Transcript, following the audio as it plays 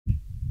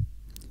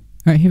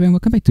Alright, hey everyone,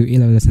 welcome back to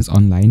A-Level Lessons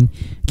Online.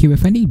 Okay, we're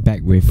finally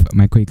back with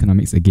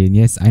Microeconomics again.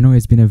 Yes, I know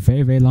it's been a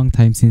very long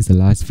time since the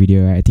last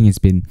video. I think it's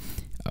been,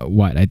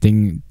 I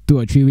think 2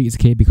 or 3 weeks,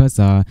 okay, because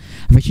I've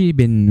actually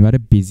been rather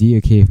busy,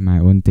 okay, with my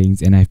own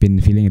things, and I've been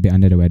feeling a bit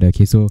under the weather,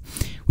 okay, so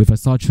with a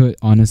sore throat,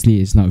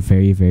 honestly, it's not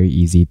very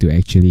easy to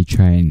actually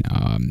try and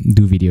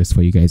do videos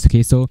for you guys,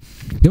 okay, so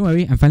don't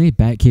worry, I'm finally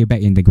back here,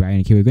 back in the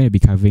grind, okay, we're going to be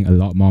covering a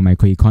lot more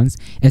microecons,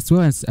 as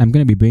well as I'm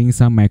going to be bringing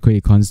some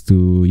microecons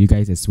to you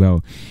guys as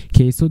well,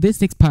 okay, so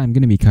this next part I'm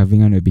going to be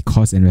covering on will be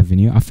cost and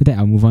revenue. After that,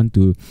 I'll move on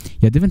to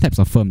your different types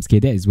of firms, okay,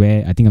 that is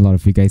where I think a lot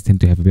of you guys tend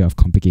to have a bit of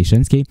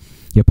complications, okay,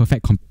 your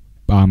perfect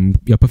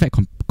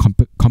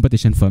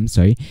competition firms,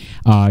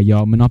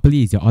 your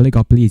monopolies, your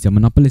oligopolies, your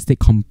monopolistic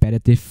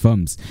competitive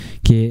firms,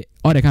 okay,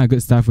 all that kind of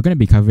good stuff. We're going to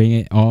be covering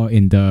it all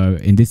in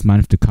this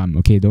month to come,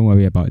 okay, don't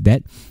worry about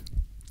that.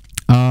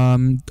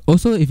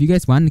 Also, if you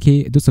guys want,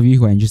 okay, those of you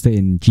who are interested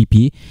in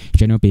GP,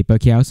 general paper,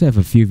 okay, I also have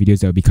a few videos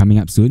that will be coming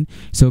up soon,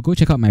 so go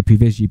check out my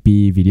previous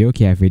GP video,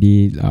 okay, I've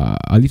already,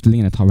 I'll leave the link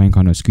in the top right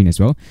corner of the screen as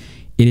well.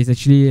 It is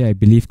actually, I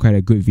believe, quite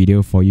a good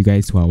video for you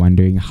guys who are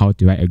wondering how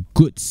to write a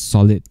good,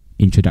 solid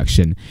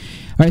introduction.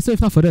 Alright, so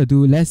if not further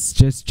ado, let's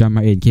just jump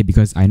right in, okay,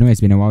 because I know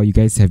it's been a while, you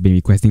guys have been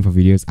requesting for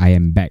videos. I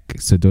am back,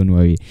 so don't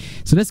worry.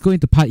 So let's go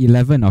into part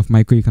 11 of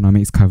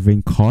microeconomics,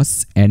 covering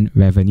costs and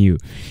revenue.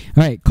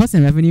 Alright, cost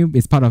and revenue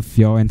is part of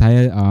your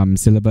entire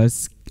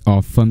syllabus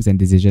of firms and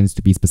decisions,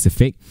 to be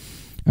specific.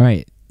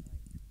 Alright,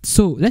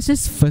 so let's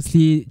just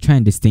firstly try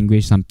and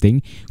distinguish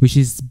something, which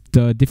is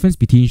the difference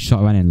between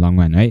short run and long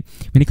run, right?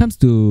 When it comes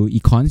to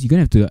econs, you're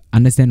going to have to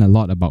understand a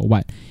lot about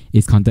what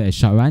is counted as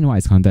short run, what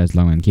is counted as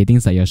long run. Okay,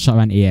 things like your short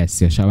run AS,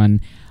 your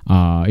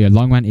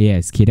long run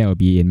AS, okay, that will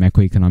be in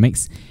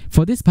microeconomics.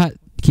 For this part,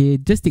 okay,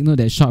 just take note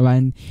that short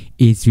run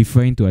is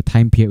referring to a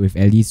time period with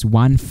at least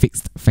one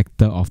fixed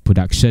factor of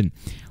production.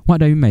 What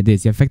do I mean by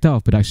this? Your factor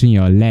of production,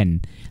 your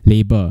land,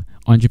 labor,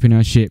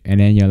 entrepreneurship, and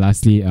then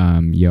lastly,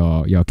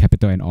 your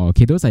capital and all.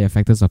 Okay, those are your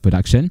factors of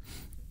production,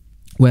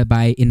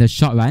 whereby in the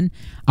short run,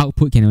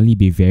 output can only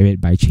be varied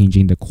by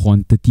changing the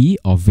quantity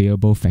of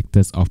variable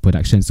factors of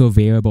production. So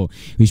variable,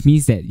 which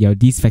means that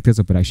these factors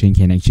of production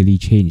can actually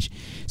change.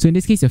 So in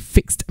this case, your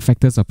fixed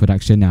factors of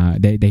production,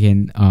 there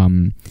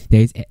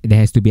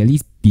has to be at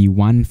least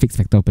one fixed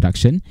factor of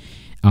production,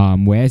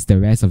 whereas the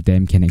rest of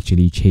them can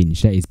actually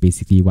change. That is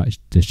basically what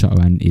the short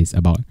run is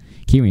about,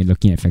 okay, when you're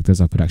looking at factors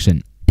of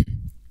production.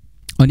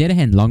 On the other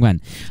hand, long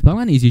run. Long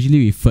run is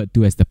usually referred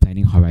to as the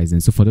planning horizon.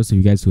 So for those of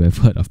you guys who have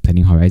heard of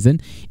planning horizon,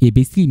 it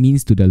basically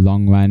means to the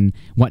long run,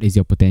 what is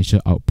your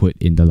potential output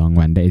in the long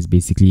run? That is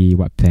basically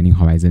what planning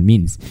horizon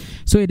means.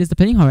 So it is the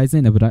planning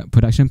horizon in the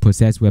production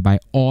process whereby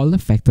all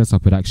factors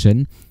of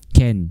production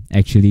can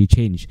actually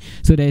change.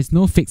 So there is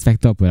no fixed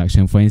factor of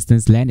production. For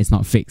instance, land is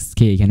not fixed.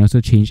 Okay, it can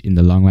also change in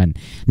the long run.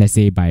 Let's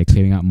say by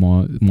clearing up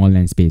more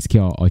land space, okay,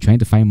 or trying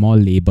to find more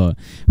labor,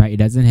 right? It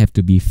doesn't have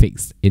to be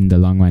fixed in the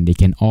long run. They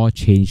can all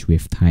change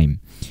with time.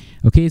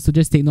 Okay, so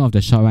just take note of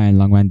the short run and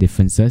long run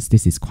differences.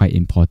 This is quite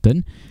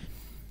important.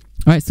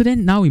 Alright, so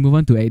then now we move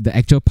on to the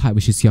actual part,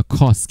 which is your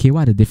costs. Okay,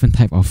 what are the different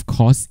type of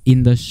costs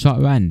in the short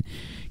run?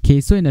 Okay,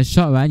 so in the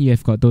short run, you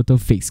have got total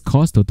fixed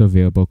cost, total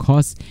variable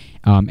cost,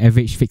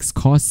 average fixed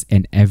cost,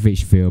 and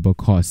average variable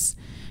cost.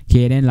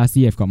 Okay, and then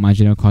lastly, you've got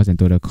marginal cost and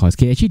total cost.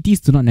 Okay, actually, these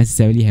do not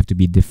necessarily have to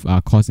be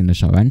costs in the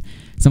short run.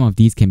 Some of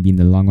these can be in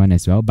the long run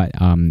as well, but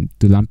to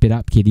lump it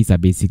up, okay, these are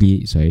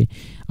basically,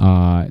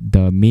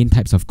 the main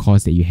types of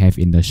costs that you have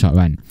in the short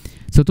run.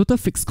 So total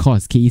fixed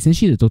cost, okay,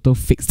 essentially the total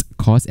fixed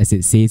cost, as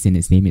it says in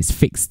its name, is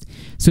fixed.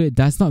 So it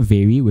does not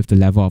vary with the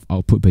level of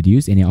output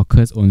produced, and it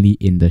occurs only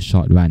in the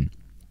short run.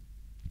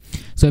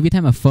 So every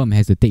time a firm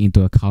has to take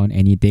into account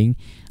anything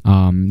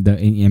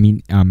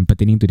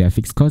pertaining to their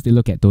fixed cost, they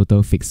look at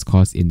total fixed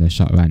cost in the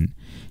short run.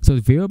 So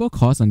variable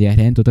cost, on the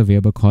other hand, total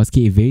variable cost,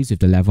 okay, it varies with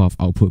the level of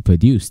output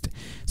produced.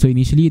 So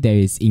initially there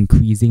is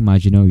increasing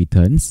marginal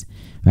returns,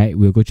 right?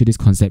 We'll go through this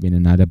concept in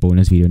another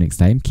bonus video next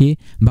time, okay?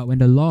 But when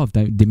the law of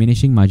the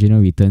diminishing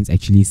marginal returns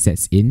actually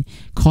sets in,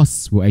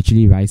 costs will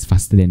actually rise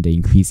faster than the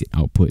increase in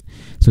output.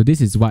 So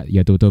this is what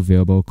your total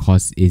variable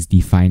cost is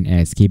defined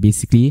as, okay?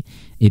 Basically,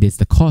 it is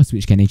the cost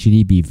which can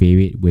actually be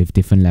varied with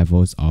different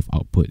levels of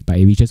output, but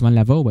it reaches one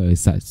level where it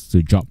starts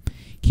to drop,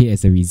 okay,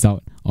 as a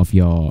result of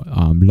your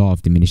law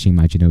of diminishing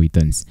marginal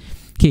returns.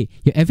 Okay,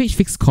 your average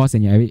fixed cost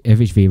and your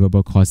average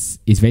variable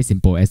cost is very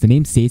simple. As the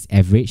name says,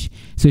 average,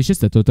 so it's just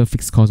the total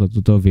fixed cost or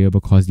total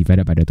variable cost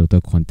divided by the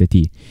total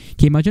quantity.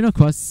 Okay, marginal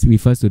cost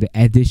refers to the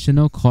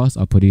additional cost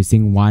of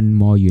producing one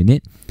more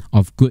unit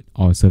of good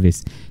or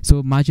service.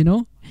 So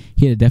marginal,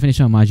 here the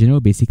definition of marginal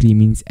basically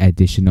means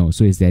additional.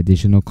 So it's the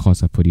additional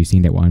cost of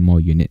producing that one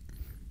more unit.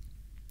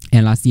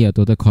 And lastly, your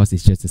total cost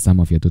is just the sum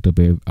of your total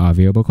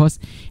variable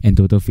cost and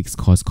total fixed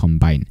cost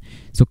combined.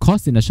 So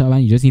cost in the short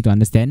run, you just need to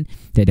understand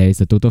that there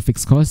is a total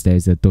fixed cost, there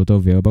is a total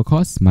variable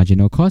cost,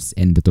 marginal cost,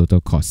 and the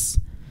total cost.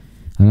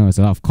 I know it's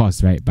a lot of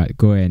costs, right? But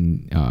go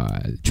and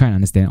try and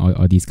understand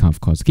all these kind of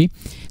costs, okay?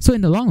 So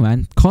in the long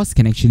run, costs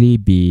can actually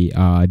be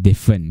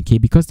different, okay?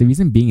 Because the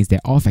reason being is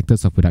that all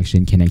factors of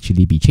production can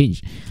actually be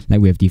changed, like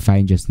we have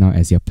defined just now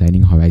as your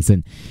planning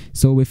horizon.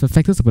 So with the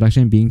factors of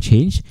production being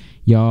changed,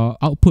 your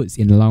outputs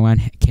in the long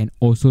run can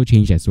also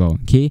change as well,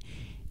 okay?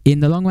 In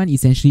the long run,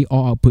 essentially,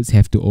 all outputs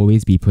have to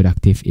always be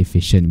productive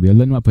efficient. We'll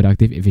learn what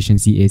productive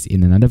efficiency is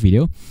in another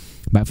video.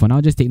 But for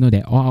now, just take note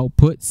that all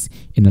outputs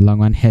in the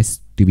long run has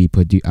to be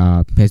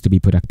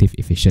productive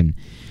efficient.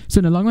 So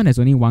in the long run, there's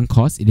only one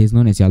cost. It is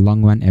known as your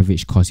long run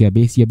average cost. You're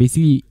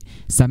basically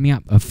summing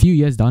up a few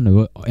years down the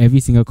road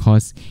every single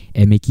cost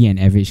and making an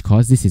average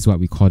cost. This is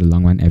what we call the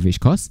long run average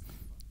cost.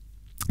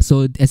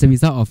 So as a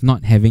result of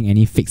not having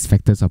any fixed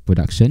factors of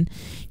production,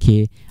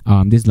 okay,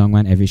 this long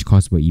run average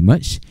cost will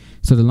emerge.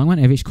 So the long run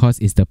average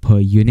cost is the per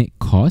unit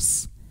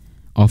cost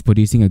of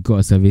producing a good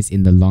or service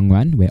in the long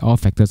run, where all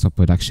factors of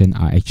production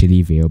are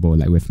actually variable,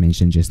 like we've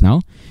mentioned just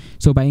now.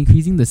 So by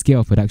increasing the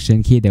scale of production,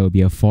 okay, there will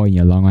be a fall in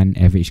your long run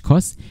average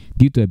cost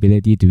due to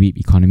ability to reap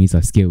economies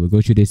of scale. We'll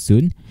go through this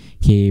soon,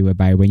 okay,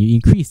 whereby when you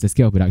increase the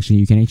scale of production,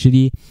 you can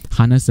actually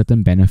harness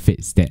certain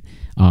benefits that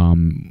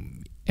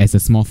as a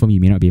small firm,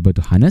 you may not be able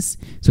to harness.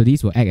 So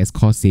these will act as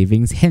cost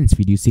savings, hence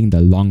reducing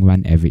the long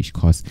run average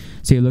cost.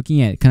 So you're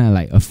looking at kind of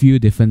like a few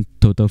different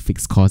total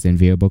fixed cost and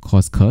variable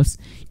cost curves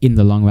in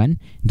the long run.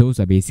 Those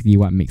are basically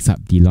what makes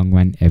up the long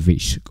run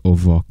average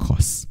overall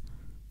cost.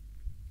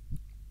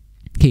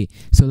 Okay,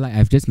 so like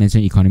I've just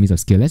mentioned economies of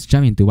scale, let's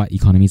jump into what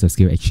economies of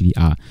scale actually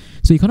are.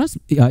 So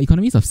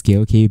economies of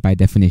scale, okay, by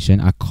definition,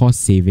 are cost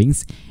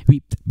savings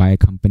reaped by a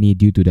company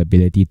due to the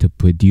ability to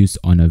produce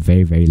on a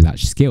very, very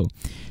large scale.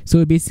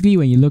 So basically,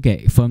 when you look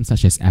at firms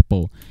such as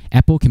Apple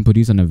can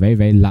produce on a very,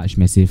 very large,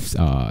 massive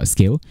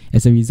scale.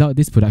 As a result,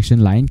 this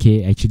production line,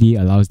 okay, actually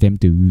allows them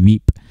to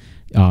reap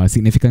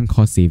significant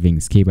cost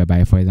savings, okay,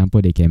 whereby, for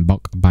example, they can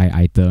bulk buy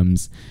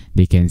items,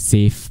 they can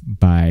save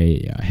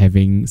by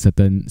having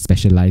certain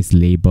specialized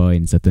labor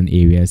in certain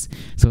areas.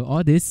 So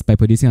all this, by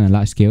producing on a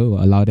large scale,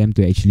 will allow them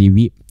to actually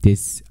reap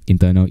this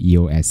internal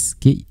EOS,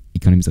 okay,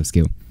 economies of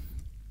scale.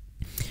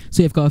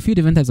 So you've got a few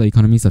different types of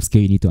economies of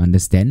scale you need to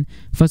understand.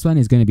 First one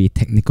is going to be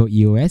technical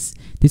EOS.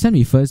 This one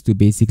refers to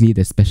basically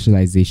the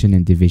specialization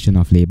and division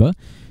of labor.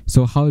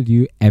 So how do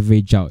you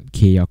average out,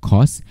 okay, your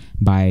costs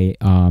by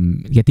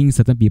getting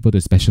certain people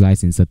to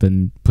specialize in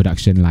certain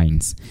production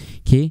lines?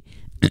 Okay,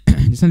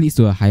 this one leads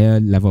to a higher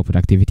level of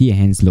productivity and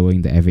hence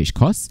lowering the average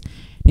cost.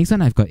 Next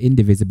one, I've got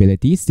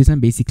indivisibilities. This one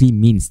basically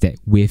means that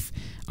with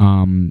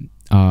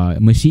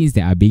machines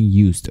that are being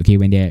used, okay,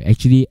 when they're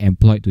actually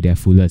employed to their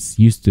fullest,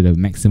 used to the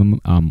maximum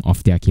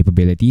of their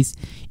capabilities,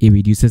 it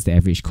reduces the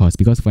average cost.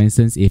 Because for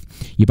instance, if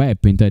you buy a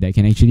printer that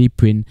can actually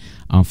print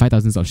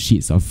 5,000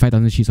 sheets of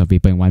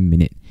paper in 1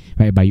 minute,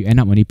 right, but you end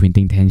up only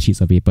printing 10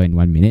 sheets of paper in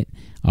 1 minute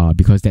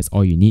because that's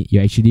all you need,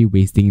 you're actually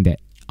wasting that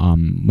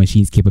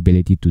machine's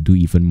capability to do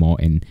even more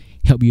and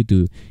help you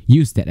to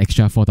use that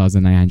extra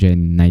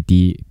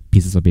 4,990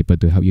 pieces of paper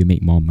to help you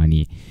make more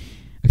money.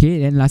 Okay,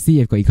 then lastly,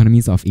 you've got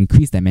economies of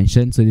increased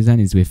dimension. So this one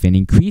is with an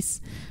increase,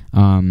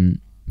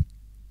 dimension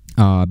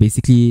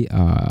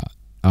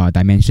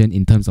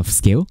in terms of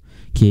scale.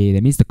 Okay,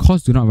 that means the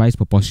costs do not rise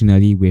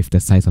proportionally with the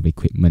size of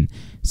equipment.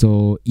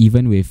 So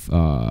even with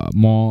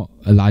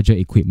larger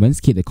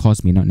equipments, okay, the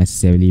cost may not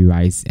necessarily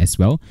rise as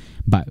well.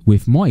 But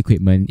with more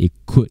equipment, it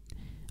could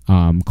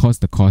cause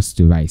the cost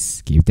to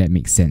rise, okay, if that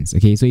makes sense.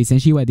 Okay, so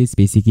essentially what this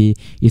basically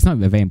is, not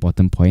a very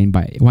important point,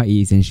 but what it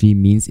essentially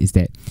means is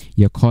that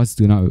your costs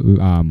do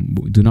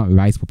not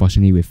rise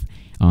proportionally with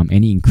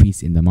any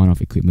increase in the amount of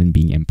equipment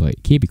being employed,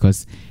 okay,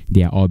 because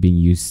they are all being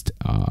used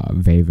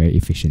very, very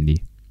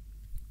efficiently.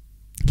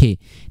 Okay,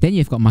 then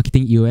you've got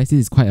marketing EOS.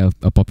 This is quite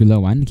a popular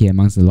one, okay,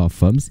 amongst a lot of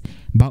firms.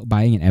 Bulk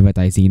buying and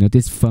advertising. You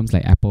notice firms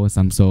like Apple,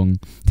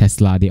 Samsung,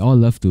 Tesla, they all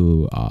love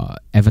to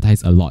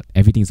advertise a lot.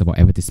 Everything is about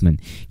advertisement.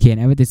 Okay, and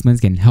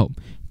advertisements can help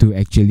to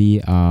actually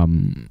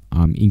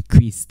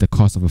increase the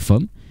cost of a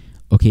firm.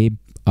 Okay,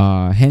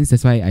 hence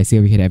that's why I say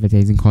overhead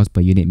advertising cost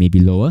per unit may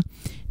be lower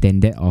than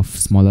that of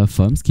smaller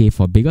firms. Okay,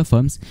 for bigger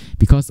firms,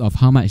 because of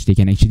how much they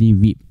can actually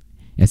reap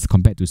as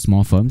compared to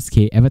small firms,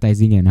 okay,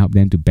 advertising can help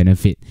them to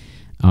benefit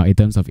in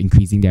terms of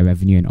increasing their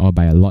revenue and all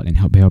by a lot, and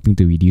helping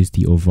to reduce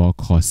the overall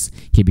costs,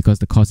 okay, because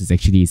the cost is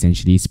actually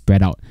essentially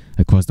spread out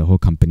across the whole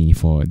company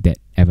for that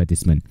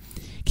advertisement.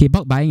 Okay,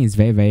 bulk buying is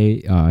very,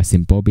 very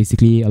simple.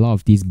 Basically, a lot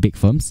of these big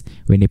firms,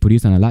 when they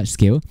produce on a large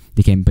scale,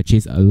 they can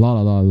purchase a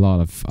lot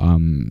of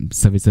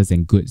services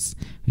and goods,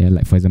 yeah,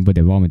 like for example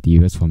the raw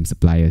materials from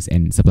suppliers,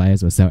 and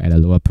suppliers will sell at a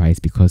lower price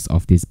because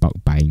of this bulk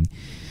buying.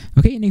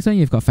 Okay, next one,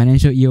 you've got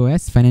financial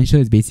EOS. Financial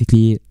is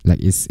basically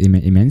like it's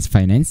immense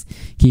finance.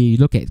 Okay, you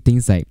look at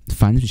things like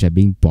funds which are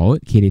being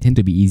borrowed. Okay, they tend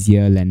to be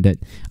easier lended.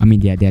 I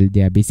mean,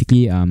 they are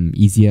basically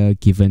easier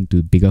given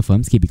to bigger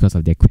firms, okay, because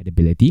of their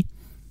credibility.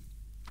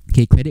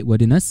 Okay,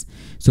 creditworthiness.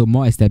 So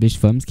more established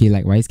firms, okay,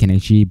 likewise can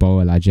actually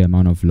borrow a larger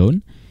amount of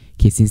loan.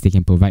 Okay, since they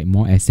can provide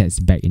more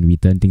assets back in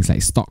return. Things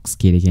like stocks.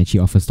 Okay, they can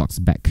actually offer stocks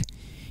back.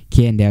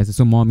 Okay, and there's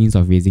also more means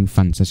of raising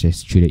funds, such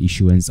as through the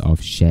issuance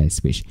of shares,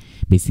 which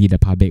basically the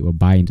public will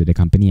buy into the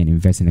company and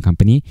invest in the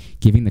company,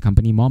 giving the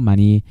company more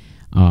money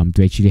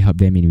to actually help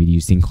them in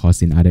reducing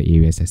costs in other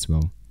areas as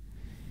well.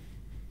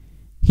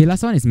 Okay,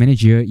 last one is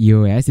managerial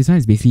EOS. This one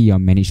is basically your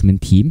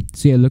management team.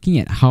 So you're looking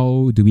at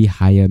how do we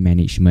hire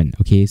management.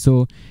 Okay,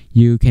 so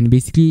you can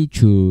basically,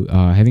 through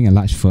having a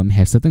large firm,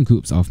 have certain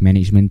groups of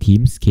management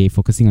teams, okay,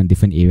 focusing on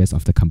different areas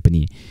of the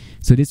company.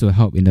 So this will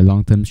help in the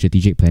long-term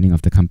strategic planning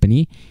of the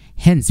company,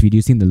 hence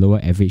reducing the lower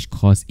average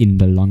cost in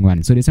the long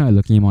run. So this one we're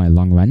looking more at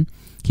long run.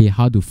 Okay,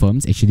 how do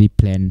firms actually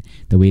plan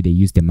the way they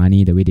use their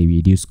money, the way they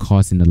reduce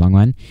costs in the long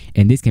run?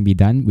 And this can be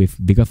done with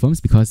bigger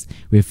firms, because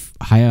with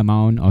higher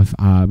amount of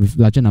with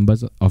larger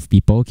numbers of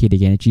people, okay, they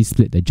can actually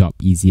split the job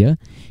easier.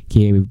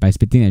 Okay, by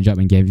splitting the job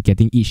and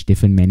getting each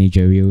different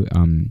managerial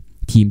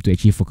team to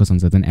actually focus on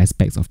certain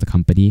aspects of the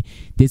company,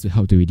 this will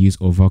help to reduce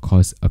overall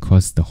costs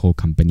across the whole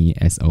company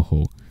as a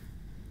whole.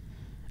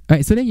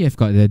 Alright, so then you have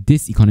got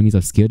this economies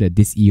of scale,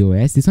 this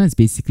EOS. This one is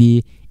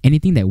basically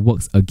anything that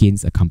works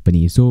against a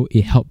company. So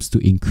it helps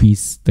to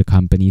increase the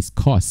company's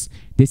costs.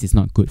 This is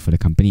not good for the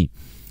company.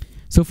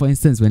 So for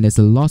instance, when there's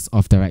a loss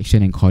of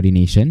direction and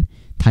coordination,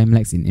 time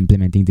lags in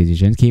implementing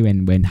decisions, okay,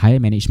 when higher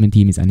management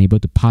team is unable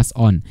to pass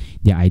on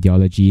their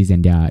ideologies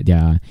and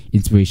their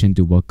inspiration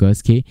to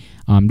workers, okay,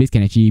 this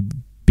can actually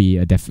be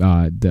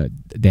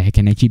there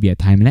can actually be a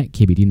time lag,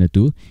 okay, between the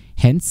two.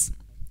 Hence,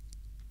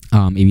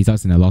 it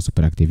results in a loss of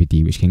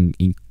productivity, which can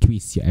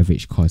increase your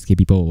average cost. Okay,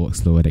 people will work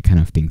slower, that kind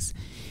of things.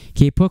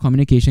 Okay, poor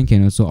communication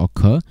can also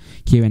occur,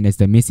 okay, when there's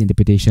the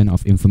misinterpretation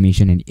of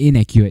information and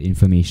inaccurate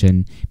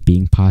information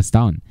being passed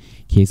down.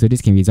 Okay, so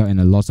this can result in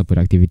a loss of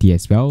productivity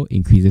as well,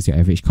 increases your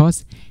average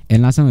cost.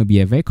 And last one will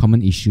be a very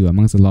common issue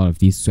amongst a lot of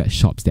these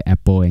sweatshops that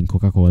Apple and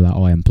Coca-Cola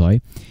all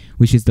employ,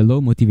 which is the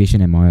low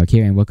motivation and morale.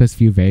 Okay, when workers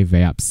feel very,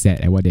 very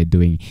upset at what they're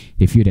doing,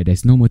 they feel that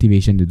there's no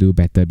motivation to do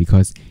better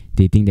because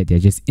they think that they're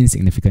just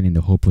insignificant in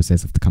the whole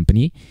process of the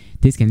company.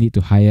 This can lead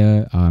to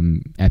higher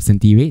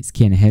absentee rates,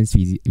 okay, and hence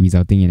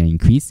resulting in an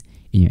increase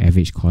in your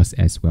average cost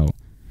as well.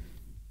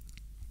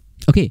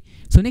 Okay,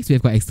 so next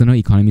we've got external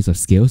economies of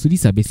scale. So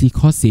these are basically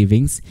cost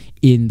savings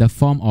in the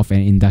form of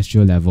an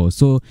industrial level.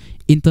 So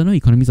internal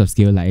economies of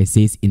scale, like it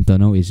says,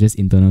 internal is just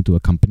internal to a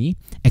company.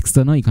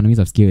 External economies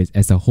of scale is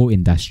as a whole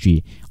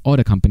industry, all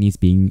the companies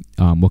being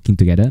working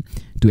together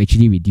to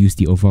actually reduce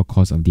the overall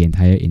cost of the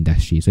entire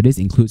industry. So this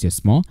includes your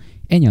small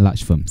and your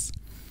large firms.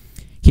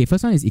 Okay,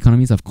 first one is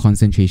economies of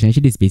concentration.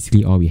 Actually, this is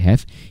basically all we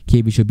have.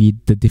 Okay, which will be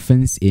the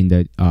difference in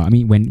the,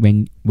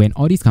 when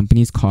all these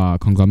companies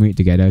conglomerate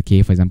together,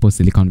 okay, for example,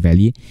 Silicon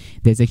Valley,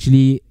 there's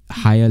actually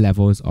higher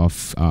levels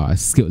of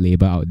skilled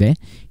labor out there.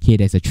 Okay,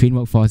 there's a trained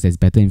workforce, there's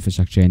better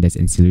infrastructure, and there's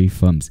ancillary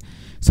firms.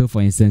 So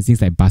for instance,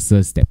 things like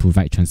buses that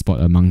provide transport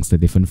amongst the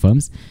different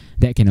firms,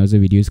 that can also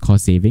reduce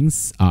cost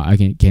savings,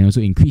 can also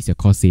increase your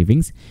cost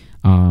savings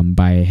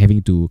by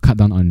having to cut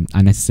down on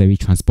unnecessary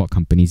transport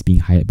companies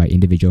being hired by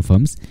individual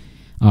firms.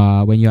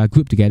 When you are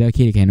grouped together,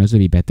 okay, it can also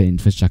be better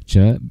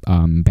infrastructure,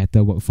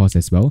 better workforce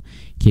as well.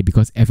 Okay,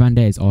 because everyone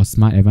there is all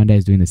smart, everyone there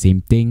is doing the same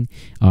thing.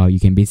 You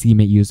can basically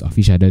make use of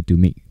each other to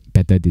make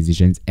better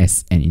decisions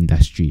as an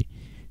industry.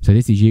 So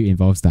this usually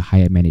involves the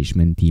higher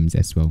management teams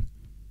as well.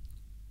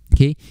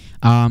 Okay,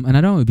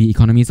 another one would be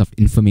economies of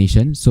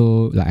information.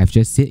 So like I've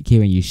just said, okay,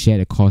 when you share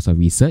the cost of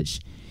research,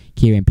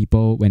 okay,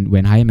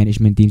 when higher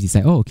management teams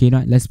decide, oh, okay,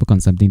 let's work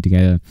on something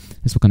together,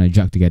 let's work on a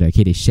drug together,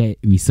 okay, they share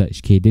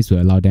research, okay, this will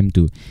allow them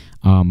to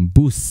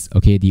boost,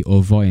 okay, the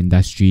overall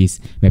industry's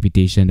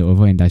reputation, the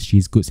overall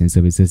industry's goods and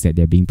services that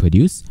they're being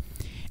produced.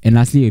 And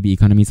lastly, it will be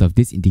economies of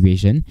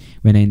disintegration.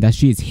 When an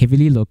industry is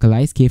heavily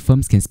localized, okay,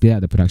 firms can split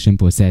up the production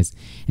process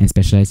and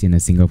specialize in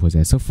a single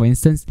process. So for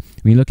instance,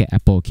 when you look at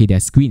Apple, okay, their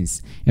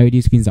screens,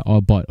 LED screens are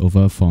all bought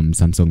over from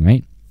Samsung,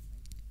 right?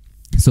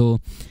 So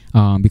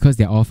because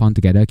they're all found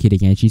together, okay, they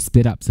can actually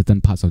split up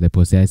certain parts of their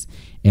process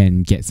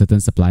and get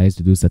certain suppliers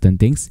to do certain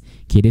things.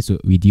 Okay, this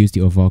will reduce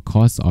the overall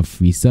cost of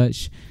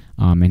research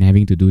and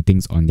having to do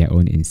things on their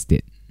own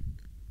instead.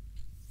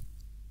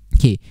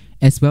 Okay,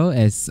 as well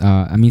as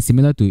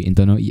similar to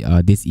internal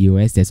this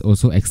EOS, there's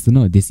also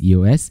external this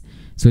EOS.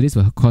 So this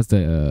will cause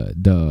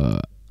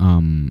the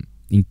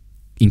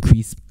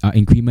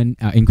increment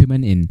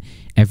in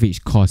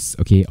average costs,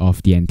 okay,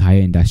 of the entire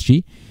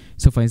industry.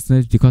 So for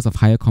instance, because of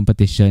higher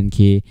competition,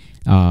 okay,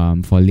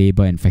 for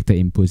labor and factor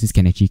inputs, this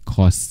can actually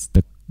cause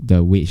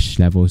the wage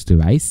levels to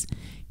rise.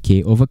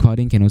 Okay,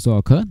 overcrowding can also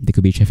occur. There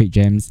could be traffic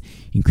jams,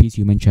 increased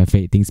human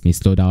traffic, things may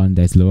slow down,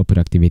 there's lower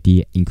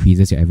productivity,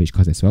 increases your average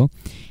cost as well.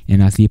 And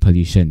lastly,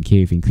 pollution.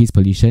 Okay, with increased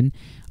pollution,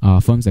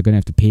 firms are going to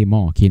have to pay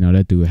more, okay, in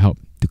order to help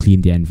to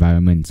clean their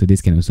environment. So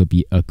this can also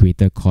be a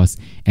greater cost,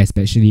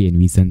 especially in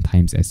recent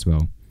times as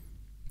well.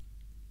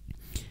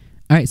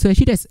 Alright, so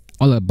actually that's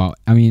all about,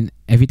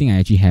 everything I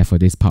actually have for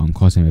this part on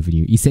cost and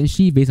revenue.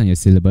 Essentially, based on your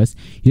syllabus,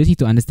 you just need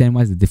to understand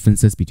what's the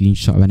differences between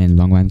short run and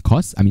long run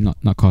costs.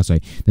 Not cost,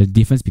 sorry. The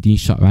difference between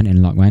short run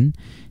and long run.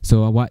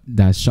 So what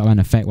does short run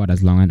affect? What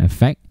does long run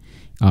affect?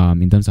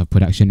 in terms of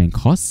production and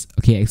costs.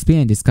 Okay, explain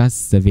and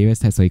discuss the various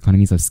types of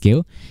economies of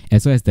scale,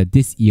 as well as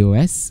the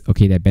EOS,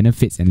 okay, their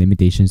benefits and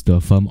limitations to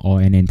a firm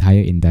or an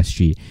entire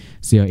industry.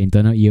 So your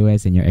internal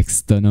EOS and your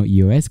external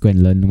EOS, go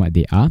and learn what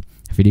they are.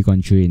 I've already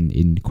gone through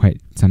in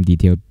quite some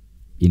detail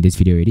in this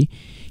video already.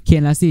 Okay,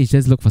 and lastly is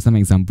just look for some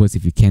examples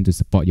if you can to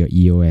support your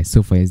EOS.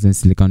 So for instance,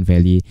 Silicon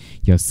Valley,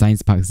 your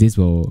science parks, this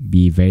will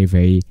be very,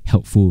 very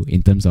helpful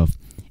in terms of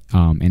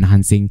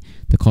enhancing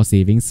the cost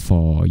savings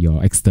for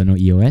your external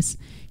EOS.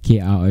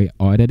 Okay,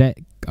 or other that,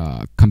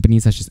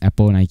 companies such as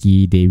Apple,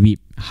 Nike, they reap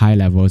high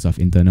levels of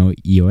internal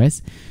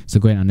EOS. So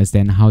go and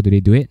understand how do they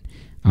do it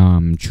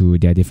through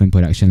their different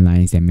production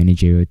lines, their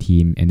managerial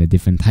team, and the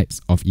different types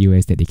of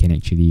EOS that they can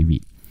actually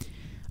reap.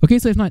 Okay,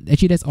 so if not,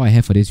 actually that's all I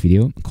have for this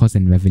video. Cost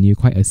and revenue,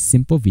 quite a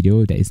simple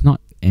video that is not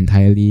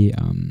entirely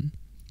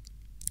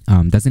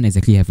doesn't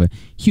exactly have a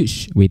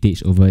huge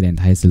weightage over the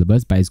entire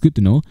syllabus, but it's good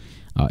to know.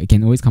 It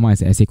can always come out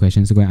as an essay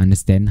question, so go and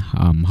understand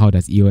how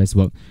does EOS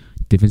work,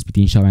 difference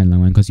between short run and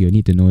long run, because you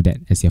need to know that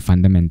as your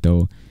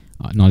fundamental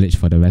knowledge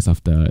for the rest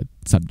of the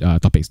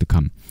topics to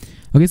come.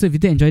 Okay, so if you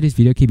did enjoy this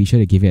video, okay, be sure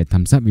to give it a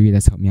thumbs up. Really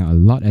does help me out a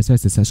lot, as well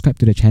as to subscribe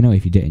to the channel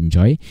if you did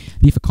enjoy.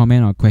 Leave a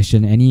comment or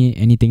question,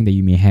 anything that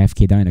you may have,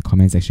 okay, down in the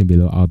comment section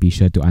below. I'll be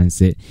sure to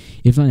answer it.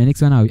 If not, the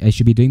next one I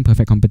should be doing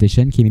perfect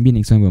competition. Okay, maybe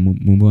next one we'll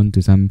move on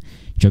to some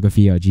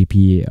geography or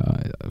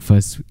GP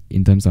first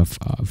in terms of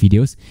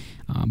videos.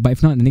 But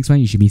if not, the next one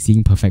you should be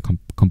seeing perfect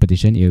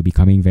competition. It will be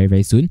coming very,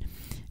 very soon.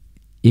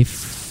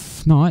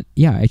 If not,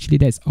 yeah, actually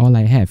that's all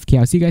I have. Okay,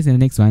 I'll see you guys in the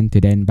next one. Till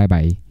then, bye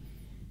bye.